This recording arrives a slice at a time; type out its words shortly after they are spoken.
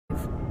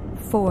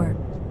4,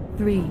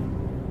 3,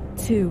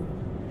 2,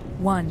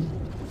 1.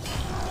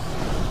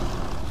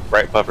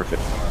 Right pufferfish.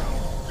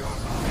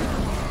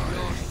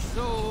 Your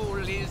soul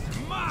is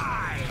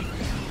mine.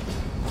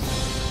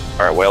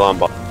 Alright, whale on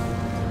ball.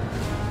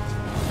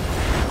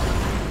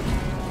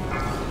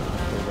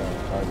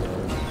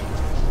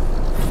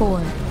 Four,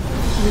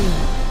 3,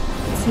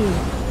 2,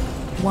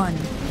 1.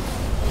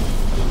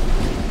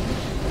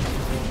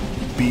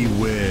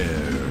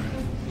 Beware.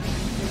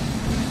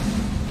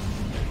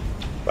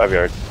 5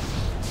 yards.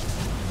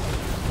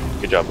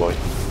 Good job, boys.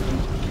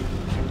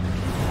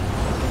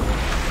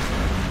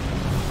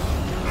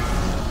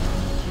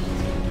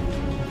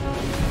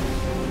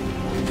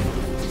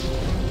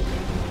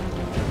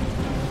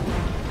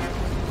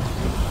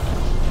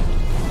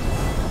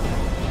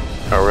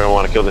 Alright, we're gonna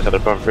want to kill this other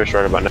pufferfish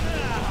right about now.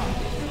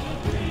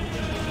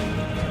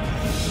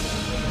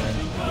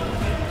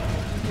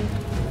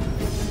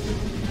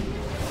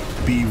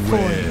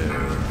 Beware.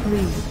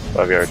 3,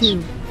 5 yards.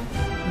 2,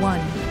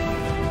 1.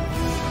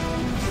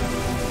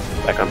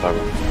 Back on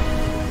puffer.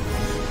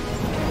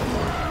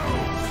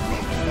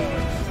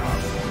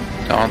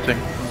 Daunting.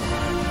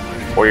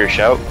 Warrior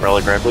shout,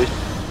 rally cry please.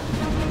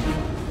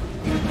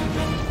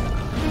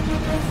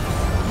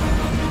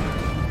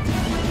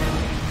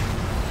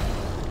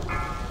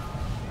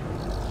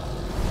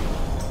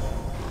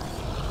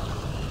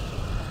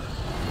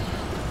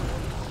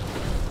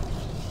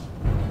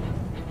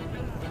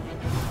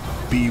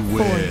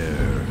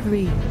 Beware.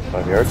 3,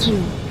 5 yards. 2,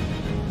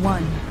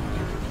 1.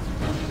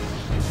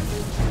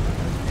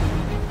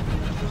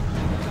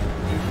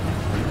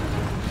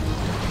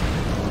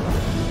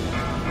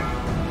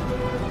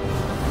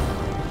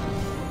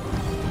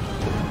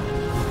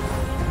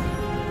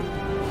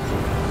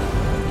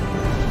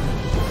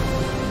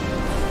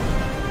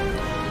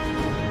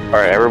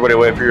 Alright, everybody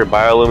wait for your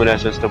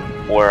bioluminescence to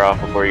wear off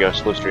before you go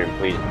slipstream,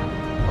 please.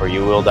 Or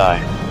you will die.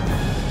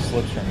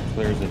 Slipstream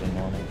clears it in the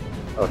morning.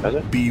 Oh, does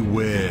it?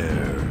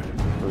 Beware.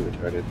 Really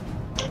retarded.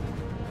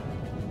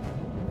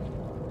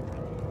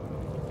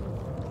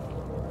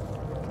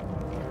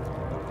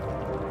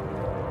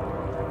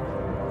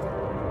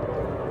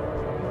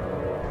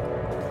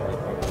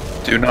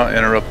 Do not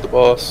interrupt the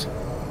boss,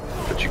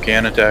 but you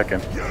can attack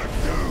him.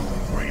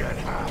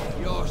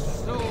 Your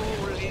soul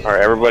is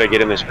Alright, everybody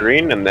get in this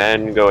green and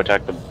then go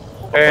attack the...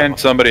 And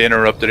somebody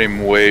interrupted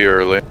him way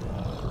early.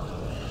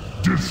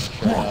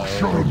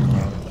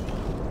 Destruction.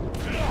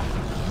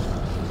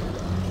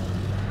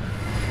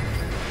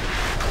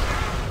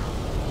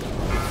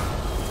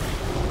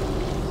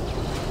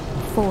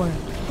 4,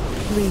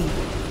 3,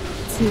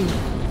 2,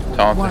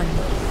 Taunting. 1.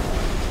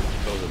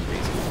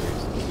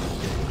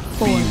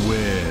 4,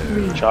 Beware.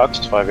 3,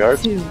 Shocks, 5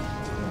 yards. 2,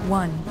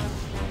 1.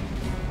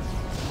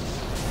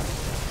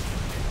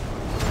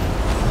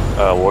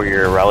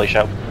 Warrior rally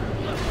shout.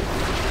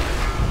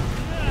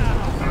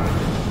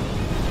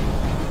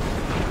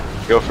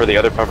 Go for the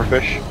other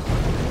pufferfish.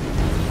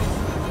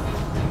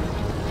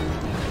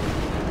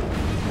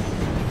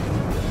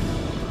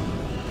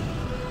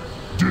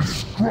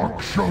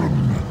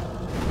 Destruction.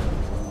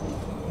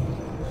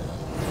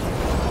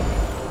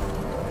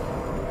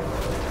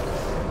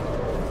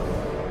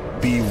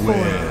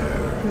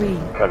 Beware. 3,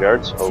 5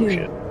 yards. Oh 2,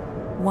 shit.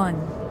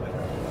 1.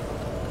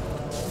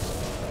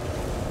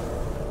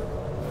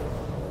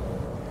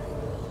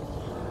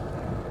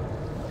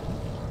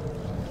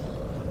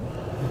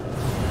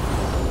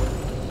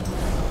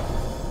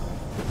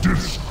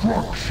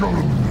 Destruction.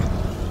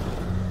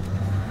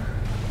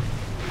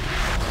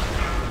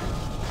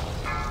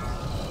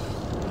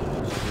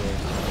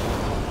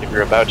 If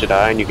you're about to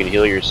die and you can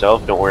heal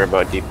yourself, don't worry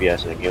about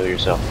DPSing. Heal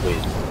yourself,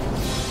 please.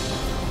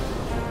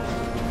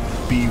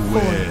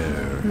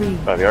 Beware. 3,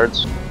 5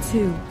 yards.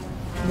 2,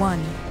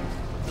 1.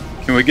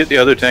 Can we get the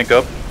other tank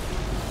up?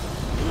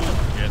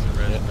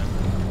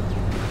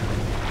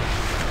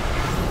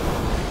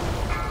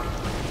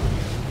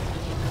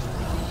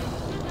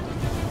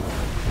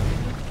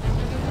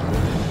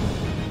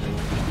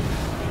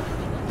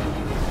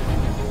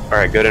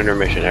 Alright, good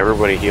intermission.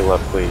 Everybody heal up,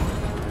 please.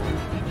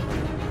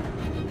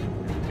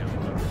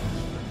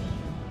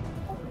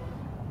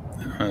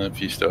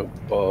 If you stop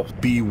off.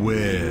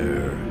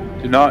 Beware.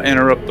 Do not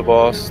interrupt the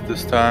boss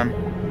this time.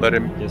 Let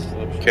him Just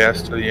slipstream.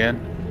 cast to the end.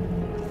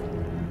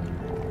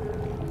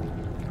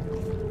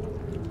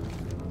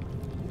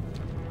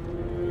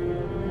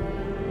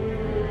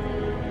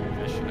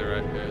 Fish to the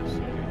right, guys.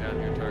 You have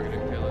your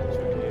targeting pellets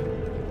with you.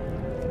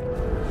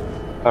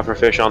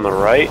 Pufferfish on the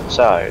right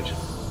side.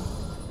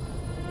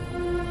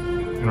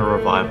 And a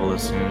revival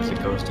as soon as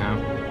it goes down.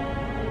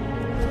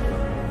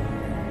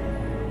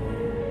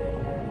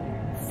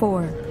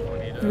 4,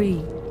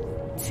 3,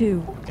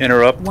 2,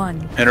 Interrupt.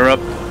 1.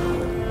 Interrupt.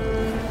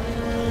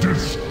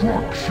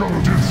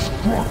 Destruction.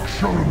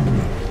 Destruction.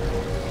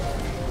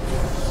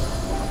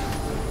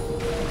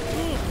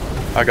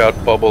 I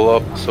got bubble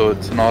up, so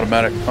it's an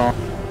automatic taunt.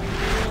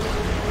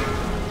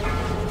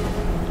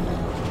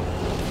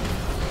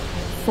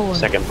 4,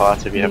 Second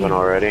pots if you haven't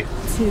already. 2,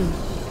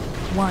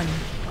 1.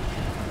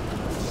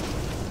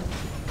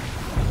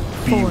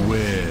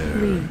 Beware.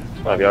 3,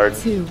 5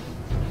 yards. 2,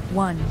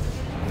 1.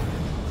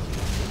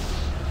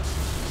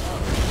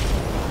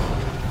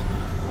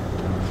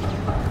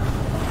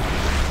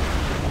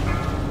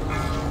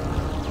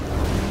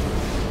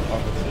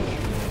 Opposition.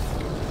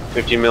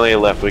 15 million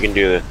left. We can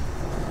do this.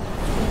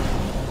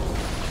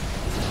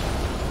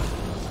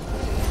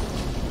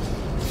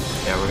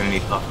 Yeah, we're gonna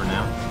need buffer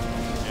now.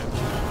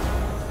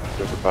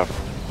 Super puffer.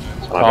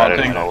 It's my bad. I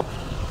didn't know.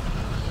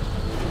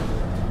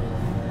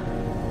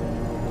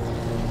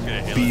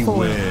 Gonna heal it. Four.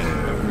 Beware.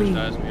 Whoever 3,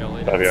 dies, we all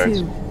eat 5 it. yards.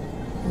 2,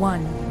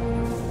 1.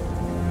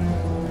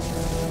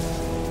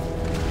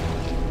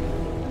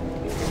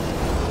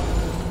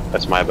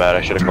 That's my bad.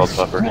 I should have called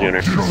puffer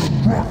sooner.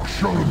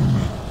 Destruction.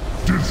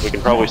 We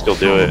can probably still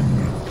do it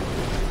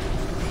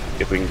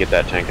if we can get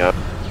that tank up.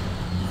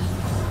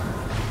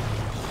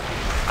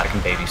 I can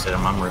babysit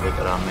him. I'm really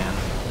good on man.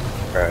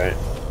 Alright.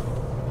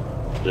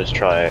 Just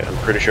try it. I'm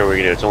pretty sure we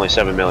can do it. It's only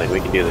 7 million. We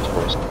can do this,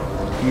 boys.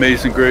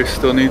 Amazing Grace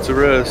still needs a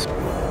rest.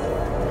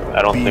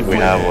 I don't think we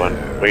have one.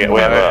 We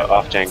have a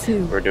off tank.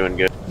 2. We're doing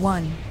good.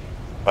 1.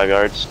 5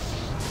 yards.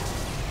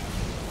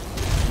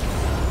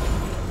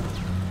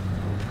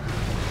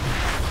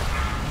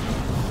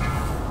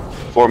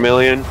 $4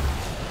 million.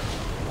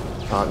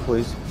 Taunt,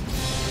 please.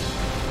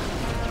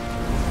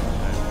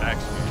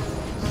 Actually,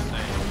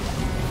 insane.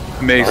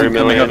 Amazing 3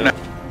 coming up million.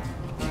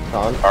 now.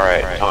 Taunt.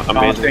 Alright,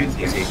 amazing.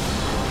 Taunting. Easy.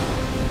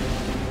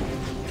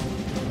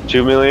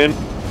 2 million.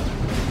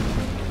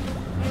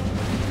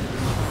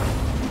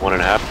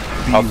 1.5.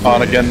 I'll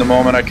taunt again the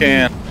moment I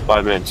can.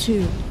 5 minutes.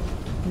 2,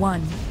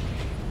 1.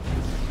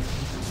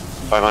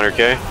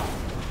 500k.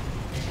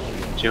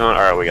 200.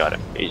 Alright, we got it.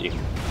 Easy.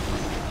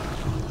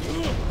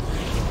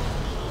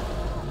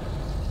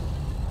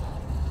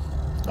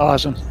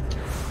 Awesome.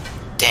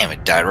 Damn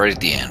it, died right at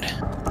the end.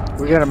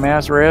 We got a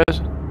mass res.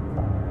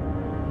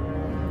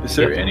 Is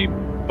there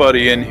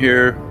anybody in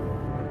here?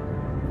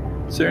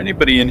 Is there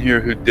anybody in here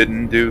who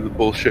didn't do the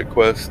bullshit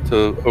quest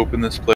to open this place?